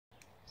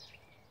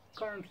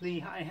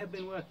currently I have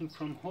been working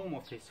from home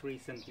office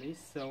recently,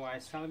 so I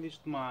salvaged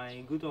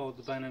my good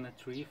old banana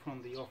tree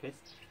from the office.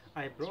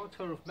 I brought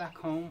her back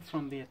home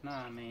from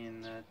Vietnam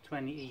in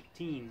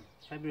 2018,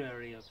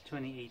 February of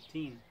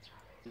 2018.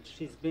 And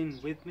she's been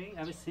with me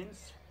ever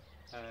since,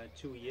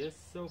 2 years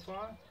so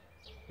far.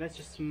 Let's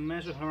just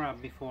measure her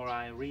up before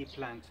I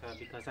replant her,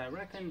 because I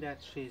reckon that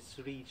she's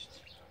reached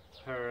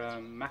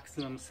her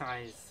maximum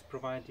size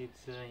provided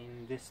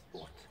in this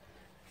pot.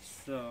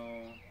 So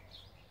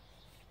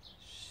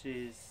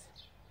she's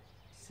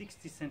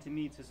 60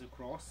 centimeters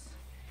across,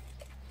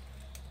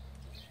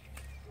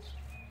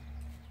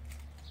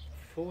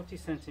 40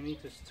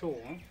 centimeters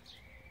tall,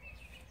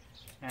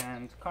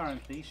 and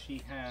currently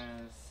she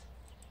has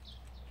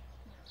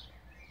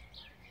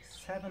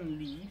 7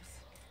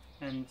 leaves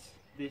and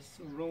this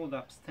rolled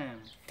up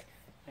stem.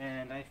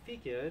 And I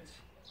figured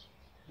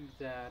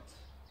that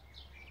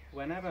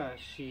whenever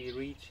she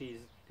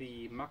reaches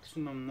the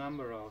maximum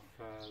number of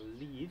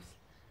leaves,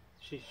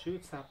 she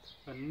shoots up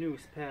a new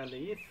spare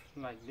leaf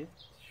like this,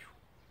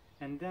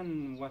 and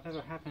then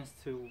whatever happens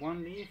to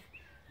one leaf,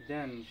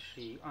 then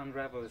she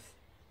unravels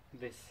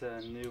this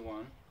new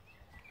one.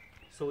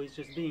 So it's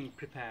just being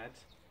prepared,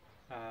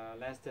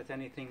 lest that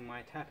anything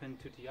might happen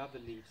to the other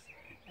leaves.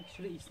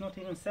 Actually, it's not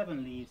even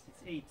 7 leaves,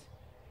 it's 8.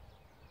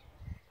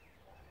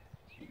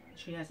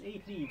 She has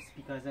 8 leaves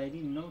because I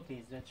didn't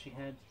notice that she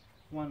had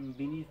one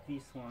beneath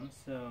this one.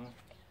 So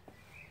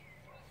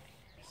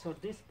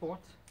this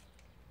pot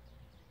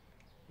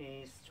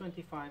is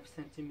 25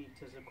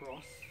 centimeters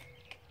across.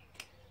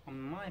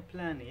 My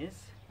plan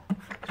is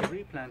to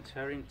replant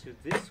her into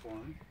this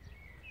one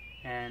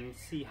and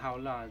see how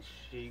large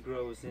she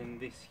grows in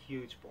this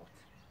huge pot.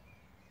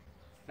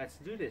 Let's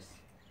do this.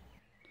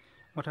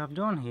 What I've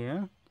done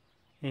here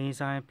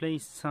is I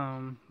placed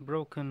some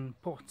broken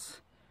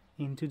pots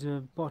into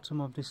the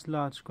bottom of this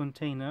large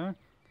container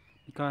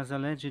because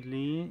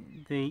allegedly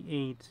they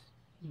aid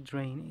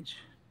drainage.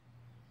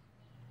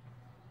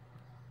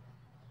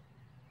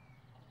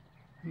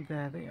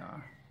 There they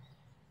are.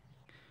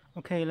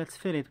 Okay, let's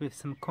fill it with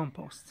some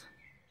compost.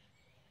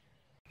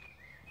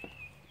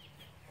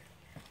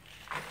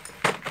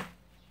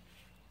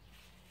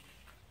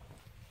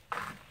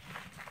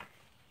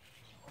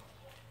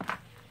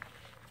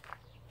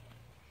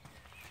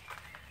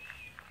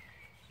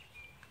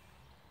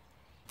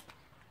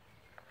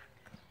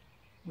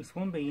 This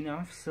won't be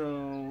enough,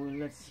 so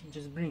let's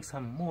just bring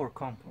some more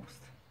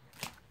compost.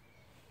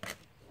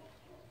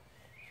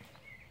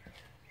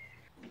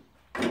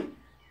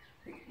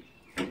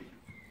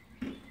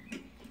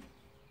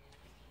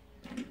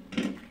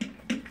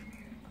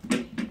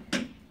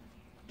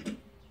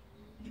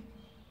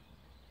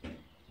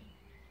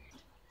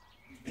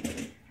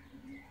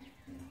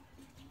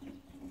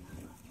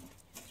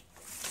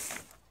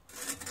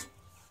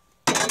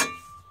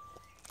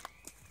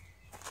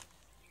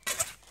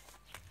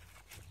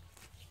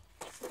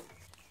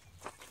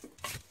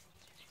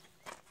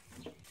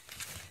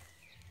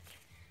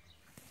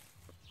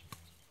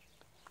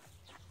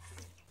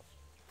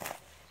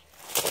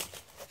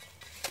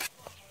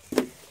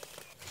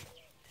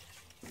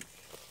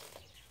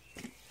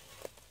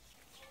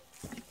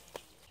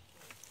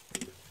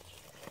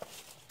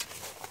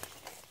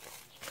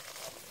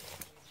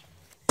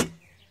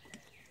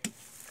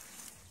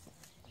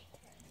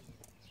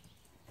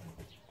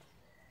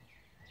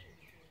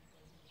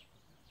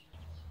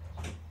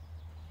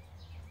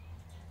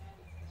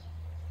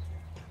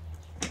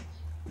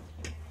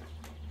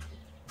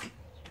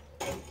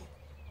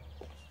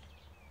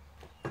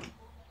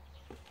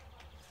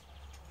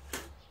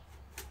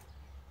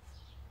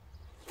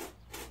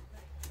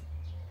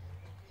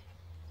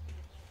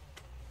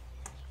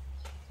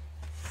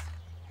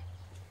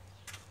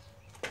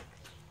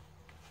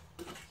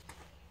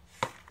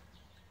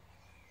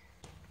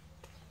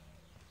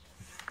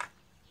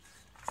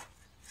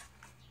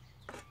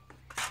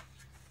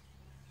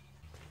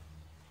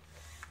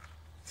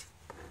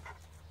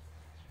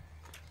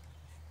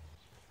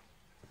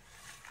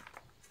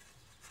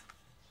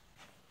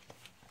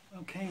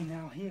 Okay,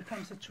 now here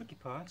comes the tricky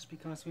part,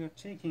 because we are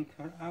taking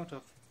her out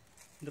of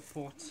the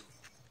pot,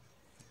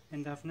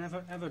 and I've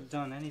never ever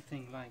done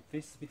anything like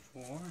this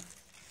before.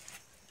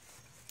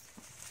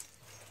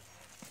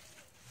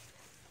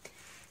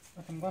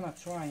 But I'm gonna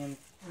try and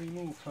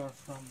remove her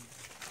from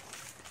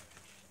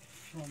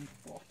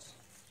the pot.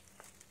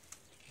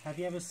 Have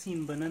you ever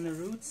seen banana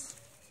roots?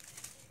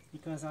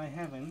 Because I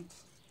haven't.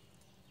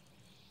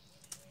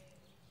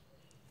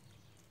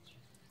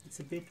 It's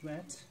a bit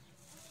wet,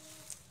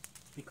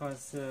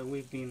 because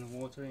we've been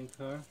watering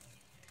her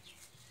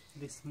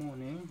this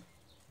morning.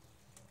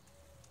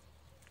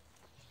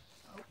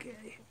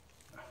 Okay.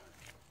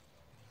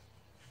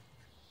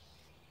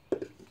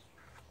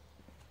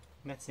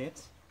 That's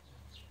it.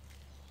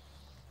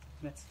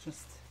 Let's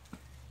just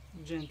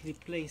gently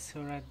place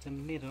her at the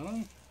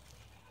middle,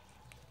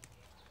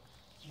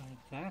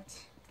 like that.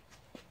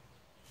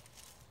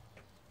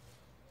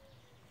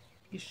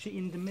 Is she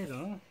in the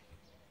middle?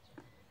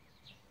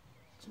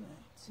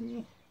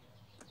 20,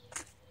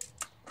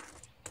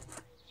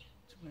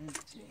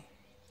 energy.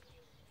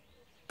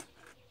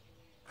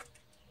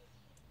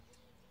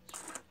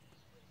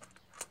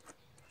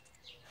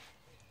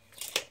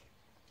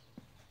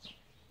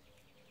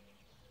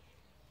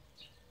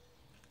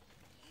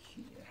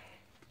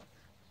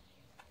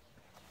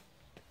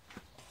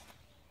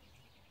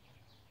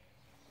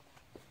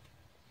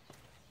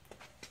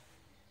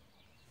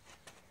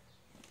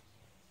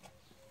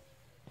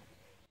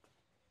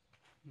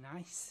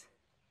 Nice.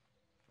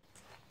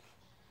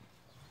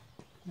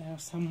 Now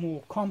some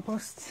more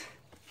compost.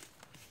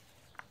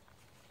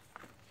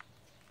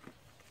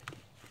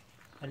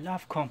 I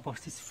love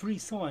compost, it's free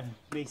soil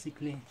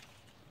basically.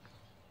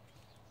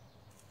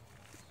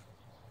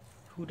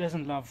 Who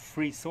doesn't love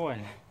free soil?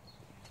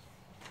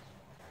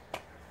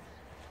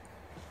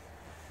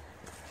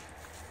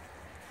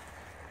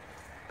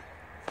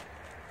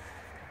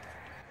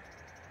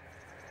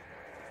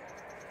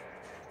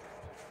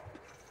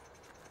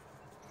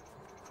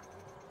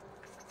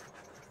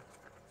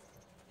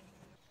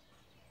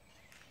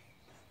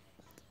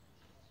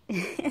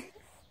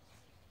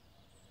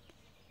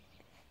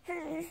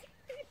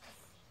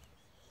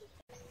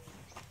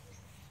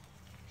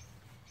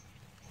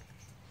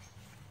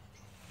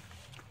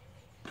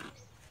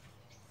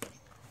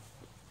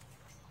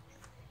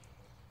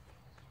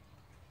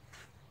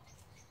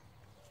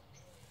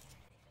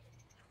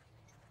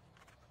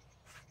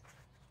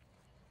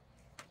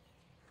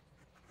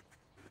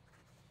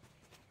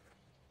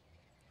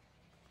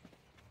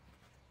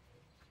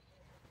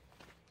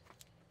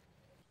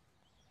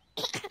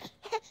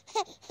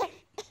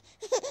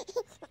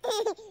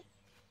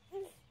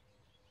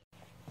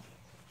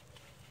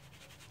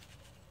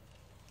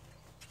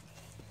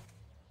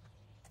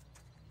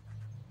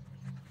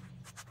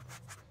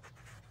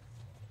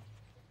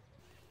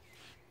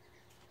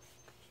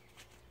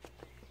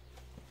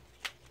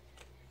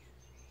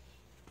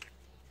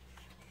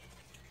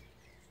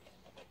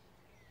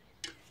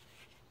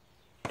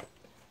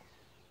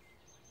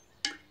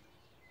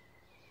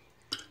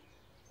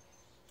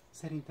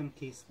 Szerintem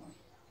kész van.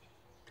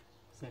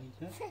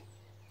 Szerinted?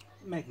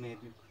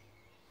 Megmérjük.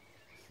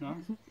 Na?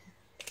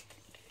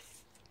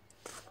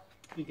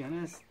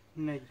 Igen, ez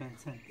 40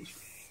 centis.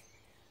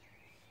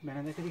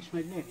 Benedeket is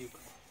megmérjük.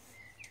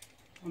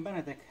 A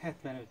Benedek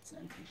 75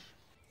 centis.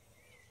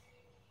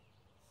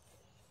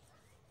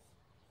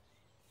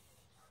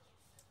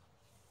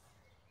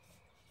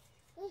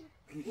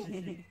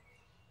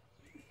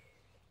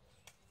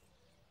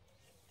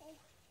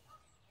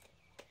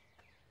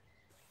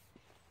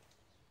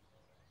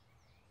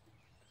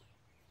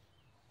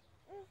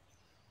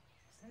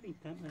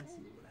 Szerintem ez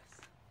jó lesz.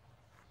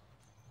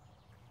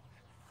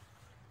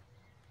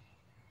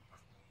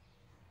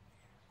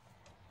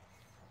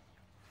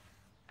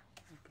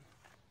 Okay.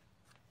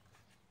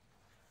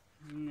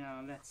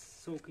 Now let's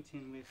soak it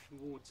in with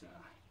water.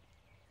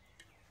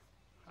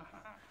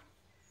 Haha.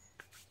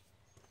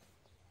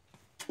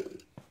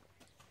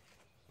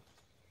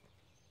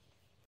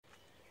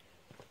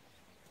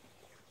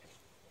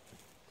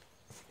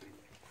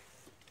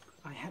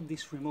 I have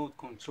this remote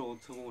control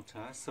to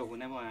water, so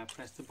whenever I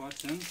press the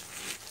button,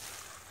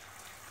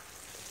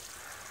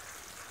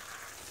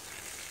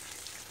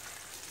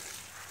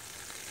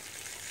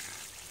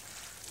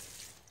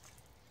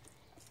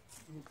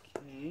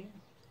 okay,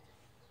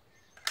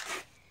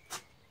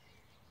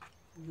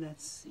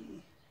 let's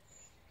see.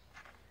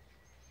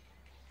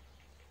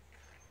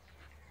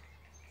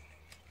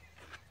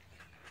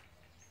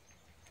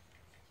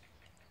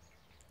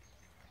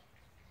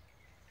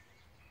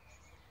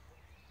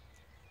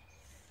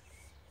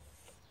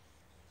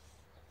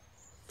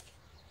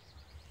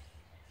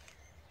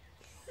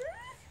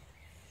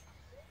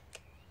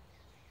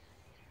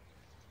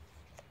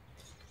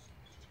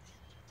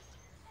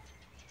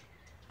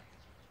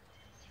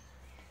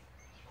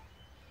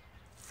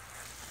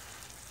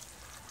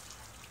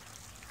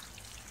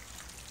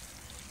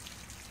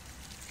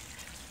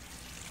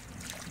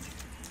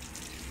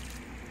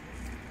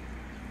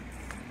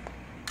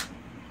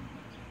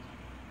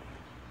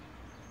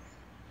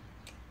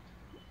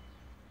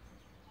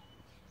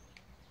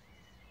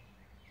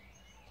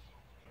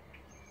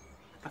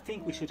 I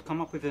think we should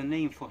come up with a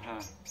name for her.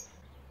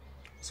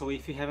 So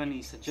if you have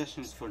any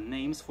suggestions for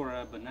names for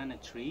a banana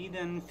tree,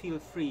 then feel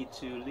free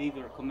to leave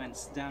your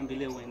comments down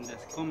below in the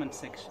comment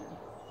section.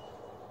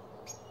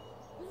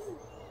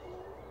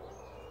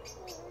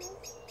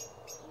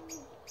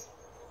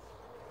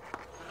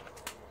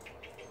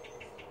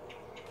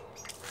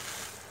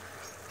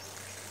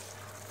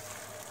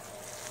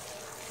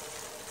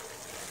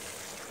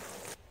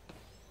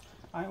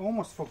 I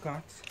almost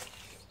forgot.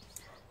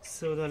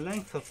 So the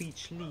length of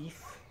each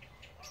leaf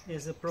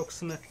is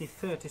approximately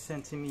 30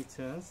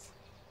 centimeters,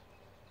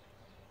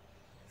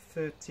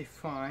 30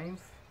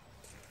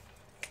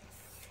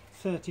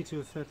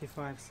 to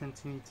 35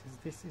 centimeters.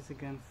 This is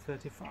again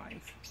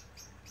 35.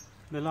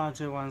 The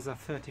larger ones are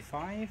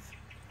 35,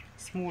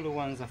 smaller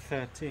ones are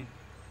 30.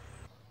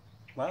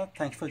 Well,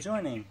 thanks for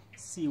joining.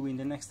 See you in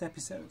the next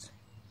episode.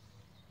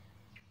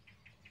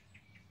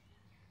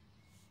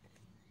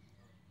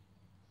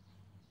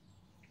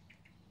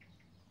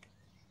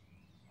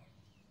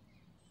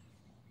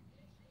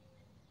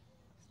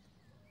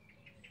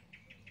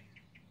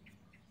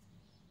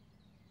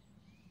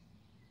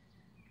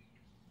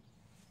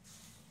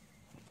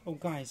 Oh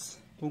guys,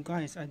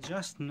 I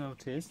just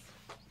noticed,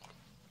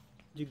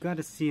 you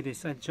gotta see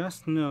this, I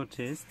just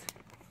noticed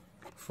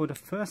for the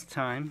first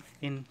time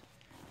in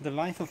the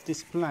life of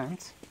this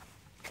plant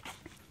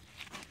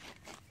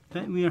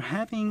that we are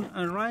having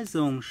a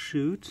rhizome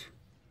shoot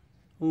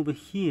over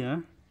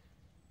here.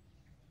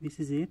 This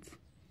is it.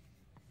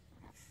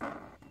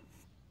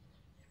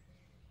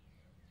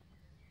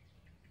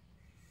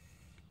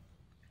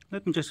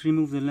 Let me just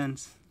remove the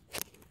lens.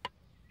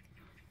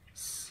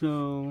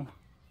 So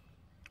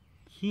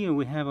here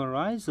we have a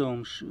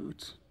rhizome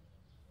shoot.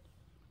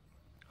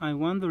 I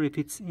wonder if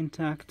it's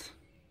intact,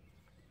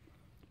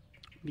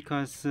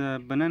 because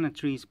banana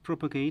trees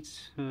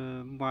propagate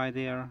by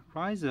their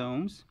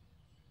rhizomes.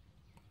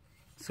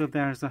 So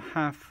there's a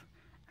half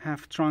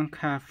trunk,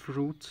 half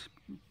root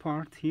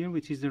part here,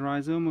 which is the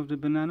rhizome of the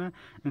banana,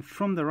 and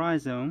from the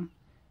rhizome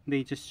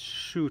they just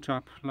shoot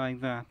up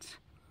like that.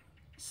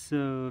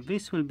 So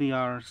this will be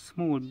our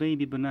small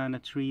baby banana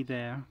tree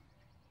there.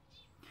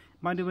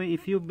 By the way,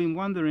 if you've been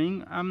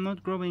wondering, I'm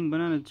not growing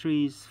banana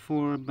trees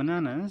for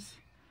bananas,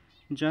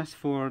 just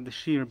for the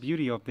sheer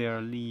beauty of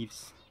their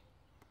leaves,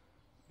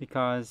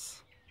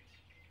 because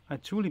I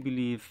truly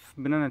believe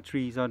banana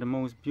trees are the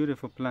most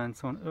beautiful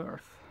plants on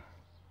earth.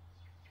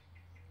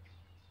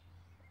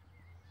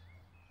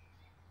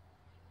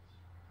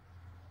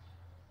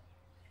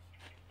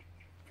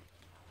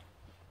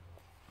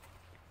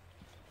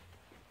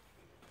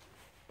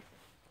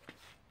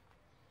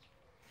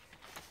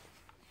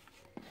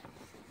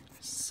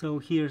 So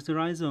here's the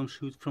rhizome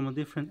shoot from a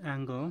different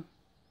angle.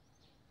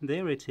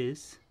 There it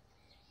is.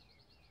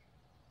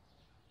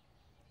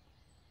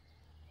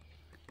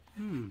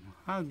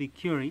 I'll be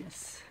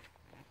curious.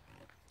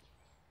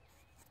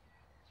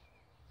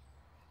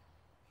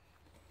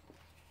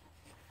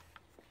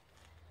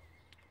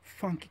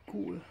 Funky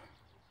cool.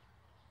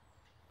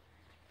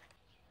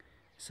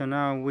 So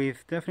now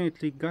we've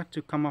definitely got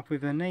to come up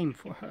with a name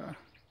for her.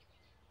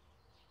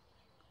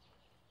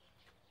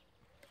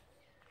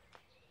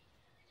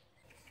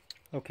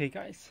 Okay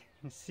guys,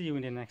 I'll see you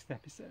in the next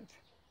episode.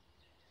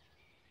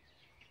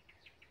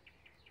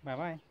 Bye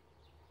bye.